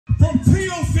from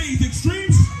TLC's Extreme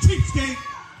Cheapskate,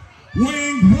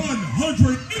 weighing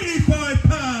 185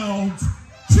 pounds,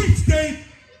 Cheapskate,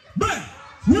 Bale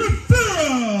with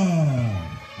Sarah.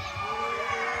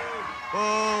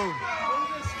 Oh.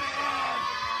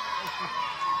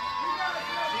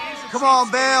 Come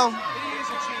on, Bale. He is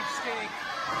a cheapskate.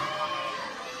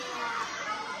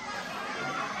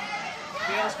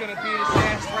 Bale's going to beat his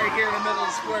ass right here in the middle of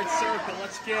the squared circle.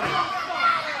 Let's get it.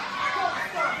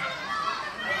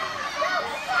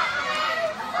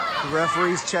 The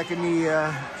referee's checking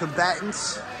the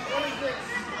combatants. Gotta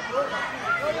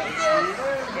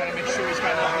make sure he's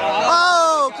got nothing.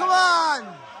 Oh, come on!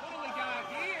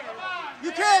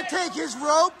 You can't take his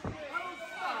rope.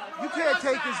 You can't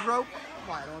take his rope.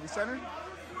 Why? I don't want to be centered.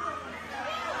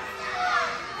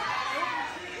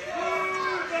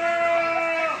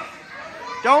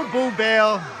 Don't boo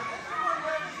Bale.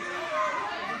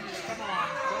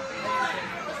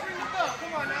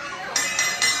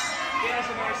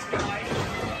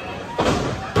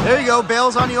 There you go.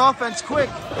 Bale's on the offense quick.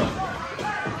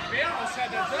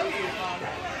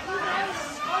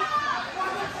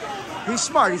 He's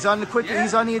smart. He's on the quick.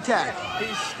 He's on the attack.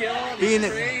 He's skilled. Being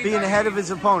ahead of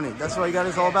his opponent. That's what he got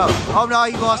us all about. Oh no,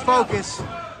 he lost focus.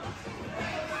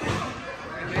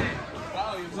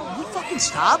 Will you fucking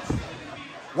stop?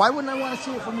 Why wouldn't I want to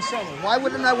see it from the center? Why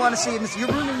wouldn't I want to see it? You're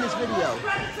ruining this video.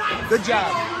 Good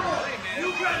job.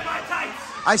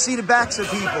 I see the backs of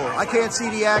people. I can't see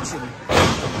the action.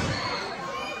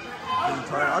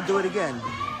 I'll do it again.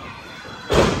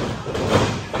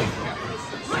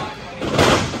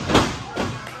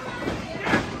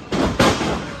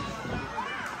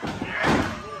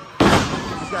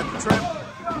 He's got the trip.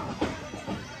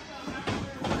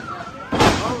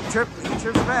 Oh, he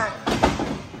trips back.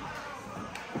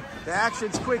 The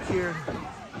action's quick here.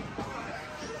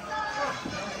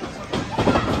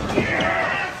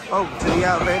 Oh, to the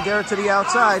out, Bandera to the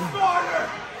outside.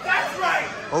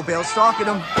 Oh, Bale's stalking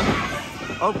him.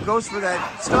 Oh, goes for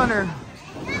that stunner.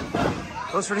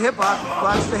 Goes for the hip hop.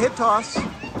 Blocks the hip toss.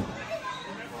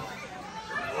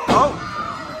 Oh,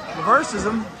 reverses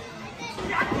him.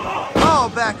 Oh,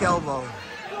 back elbow.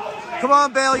 Come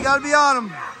on, Bale, you gotta be on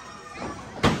him.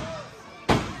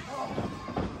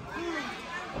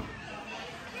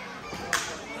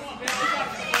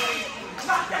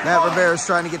 Matt Rivera's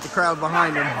trying to get the crowd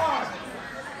behind him.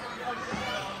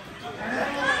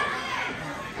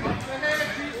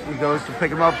 He goes to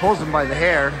pick him up, pulls him by the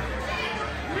hair.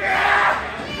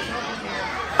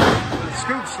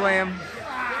 Scoop slam.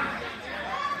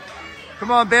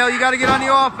 Come on, Bale, you got to get on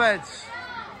the offense.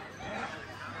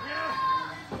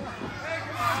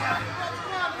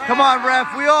 Come on,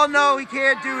 ref. We all know he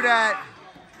can't do that.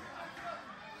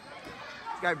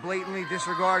 This guy blatantly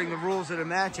disregarding the rules of the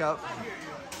matchup.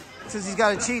 Says he's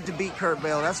got to cheat to beat Kurt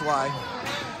Bale, that's why.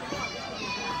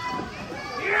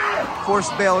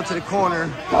 Forced Bale into the corner.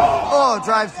 Oh,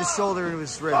 drives the shoulder into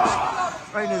his ribs.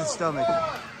 Right into the stomach.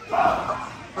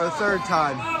 For the third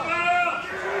time.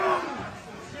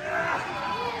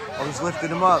 Oh, he's lifting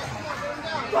him up.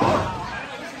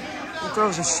 He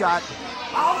throws a shot.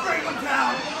 I'll bring him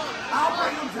down. I'll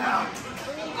bring him down.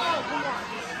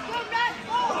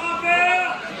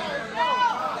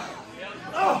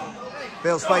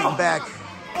 Bale's fighting back.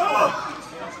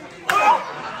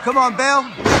 Come on, Bale.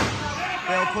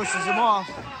 Bale pushes him off.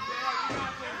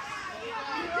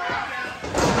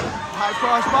 High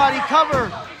cross body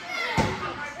cover.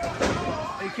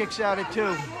 He kicks out at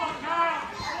 2.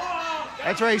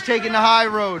 That's right, he's taking the high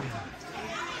road.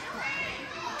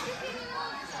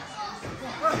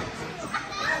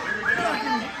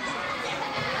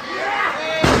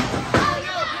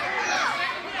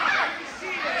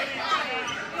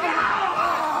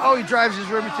 Oh, he drives his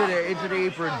rib into the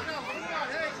apron.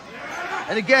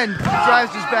 And again, he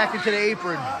drives his back into the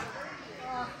apron.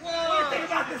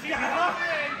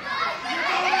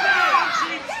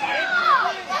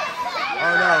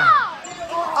 Oh, no.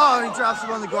 Oh, and he drops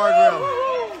him on the guardrail.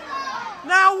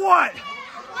 Now what?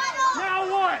 Now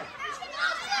what?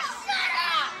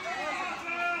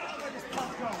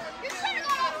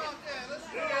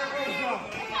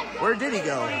 Where did he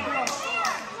go?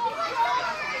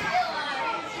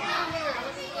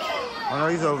 Oh, no,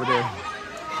 he's over there.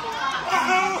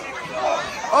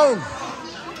 Oh!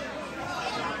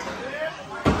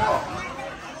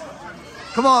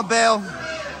 Come on, Bale.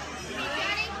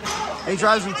 And he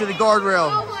drives him to the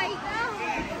guardrail.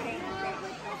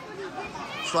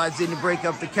 Slides in to break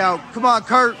up the count. Come on,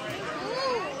 Kurt.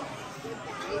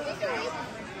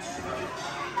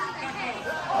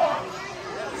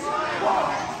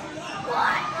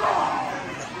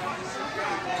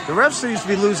 The refs seems to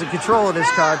be losing control of this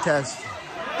contest.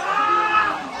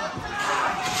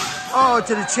 Oh,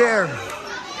 to the chair.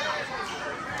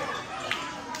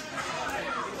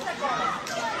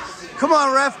 Come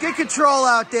on, ref, get control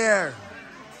out there.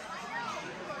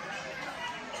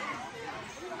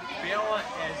 Bale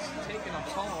has taken a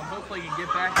fall. Hopefully he can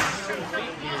get back to 2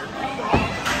 feet here.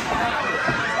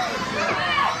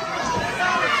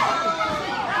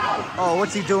 Oh,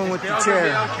 what's he doing with the Bale's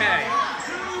chair? gonna be okay.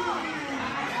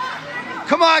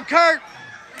 Come on, Kurt.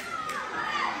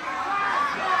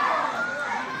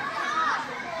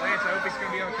 Lance, I hope he's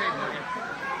gonna be okay, buddy.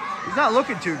 He's not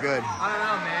looking too good. I don't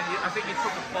know, man. I think he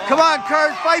took a fall. Come on,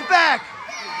 Kurt, fight back.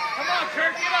 Come on,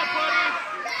 Kurt, get up, buddy.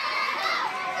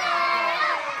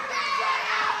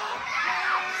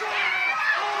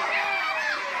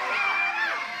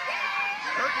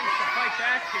 Kurt needs to fight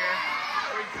back here.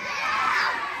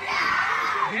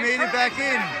 He made it back in. He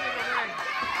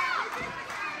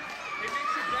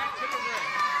makes it back to the ring.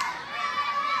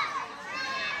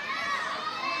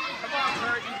 Come on,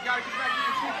 Kurt. You gotta get back to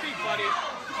your 2 feet, buddy.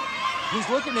 He's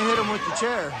looking to hit him with the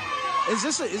chair. Is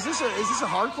this a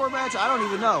hardcore match? I don't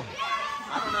even know.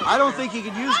 I don't think he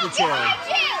could use the chair.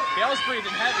 Bale's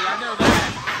breathing heavy. I know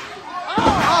that.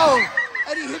 Oh,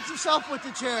 and he hits himself with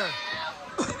the chair.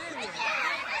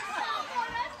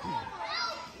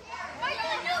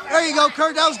 There you go,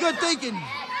 Kurt. That was good thinking.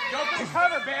 Go for the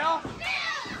cover, Bale.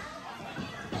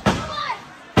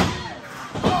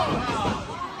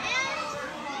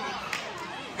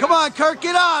 Come on, Kurt,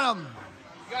 get on him.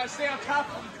 You gotta stay on top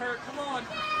of him, Kurt. Come on. You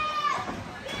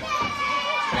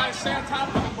gotta stay on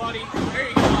top of him, buddy. There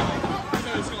you go. I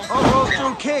know he's gonna Oh, roll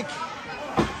through kick.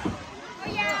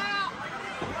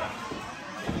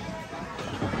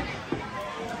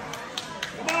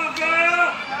 Come on, Bale! All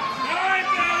right,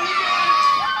 Bale, you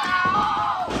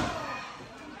got it!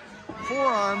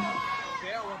 Forearm.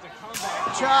 Bale with the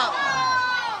comeback. Chop.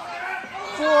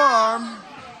 Forearm.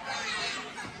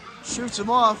 Shoots him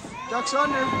off. Ducks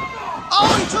under. Oh,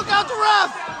 he took out the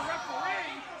ref.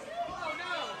 Referee. Oh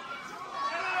no.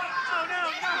 Oh no,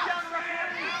 knock down the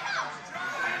referee.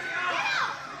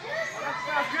 That's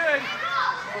not good.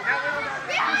 Now we don't have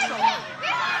to do something.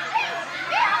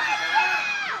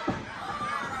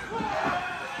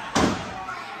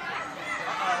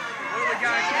 What do we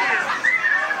got here?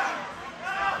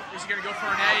 Is he gonna go for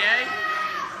an AA?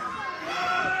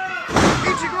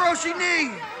 Ichiguroshi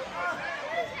knee.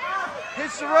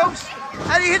 Hits the ropes,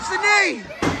 and he hits the knee. 1,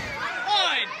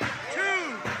 2, 3,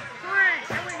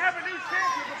 and we have a new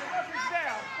champion with the referee's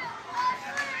down.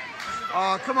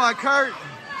 Oh, come on, Kurt.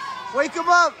 Wake him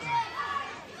up.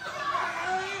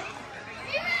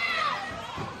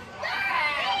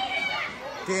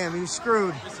 Damn, he's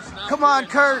screwed. Come on,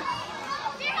 Kurt.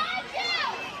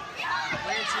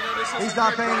 He's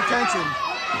not paying attention.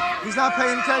 He's not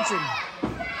paying attention.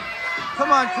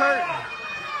 Come on, Kurt.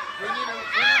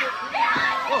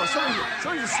 Whoa,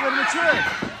 somebody just slid him a chair.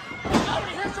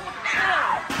 Somebody hit him with the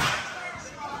chair.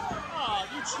 Oh,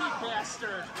 you cheap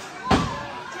bastard.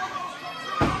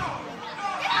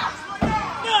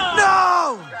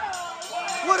 No!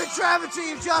 What a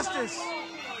travesty of justice.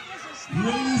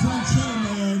 Ladies and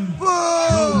gentlemen, Boo! the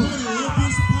winner of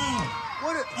this bout,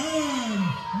 What a... and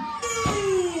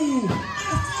new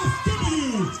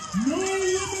FFW No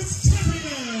Limits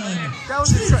Champion, That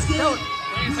was a Cheapskates.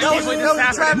 that was a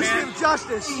travesty of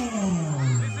justice. This is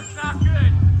not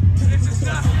good. This is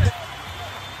not good.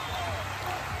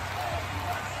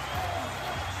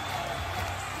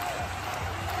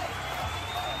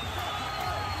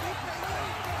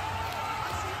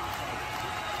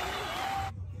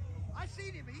 I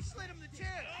seen him. He slid him the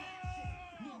chair.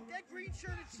 That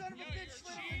green-shirted son of a bitch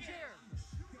slid him the chair.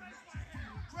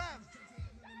 Ref,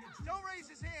 don't raise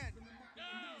his hand. No,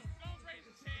 don't raise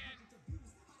his hand.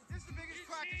 This is the biggest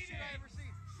crack of shit I ever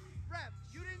seen. Ref,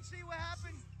 you didn't see what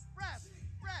happened? Ref.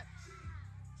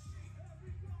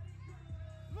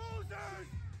 Losers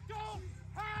don't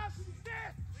have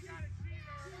this! We got a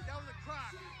cheater. That was a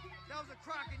crock. That was a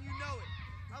crock and you know it.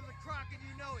 That was a crock and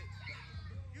you know it.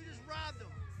 You just robbed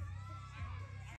him.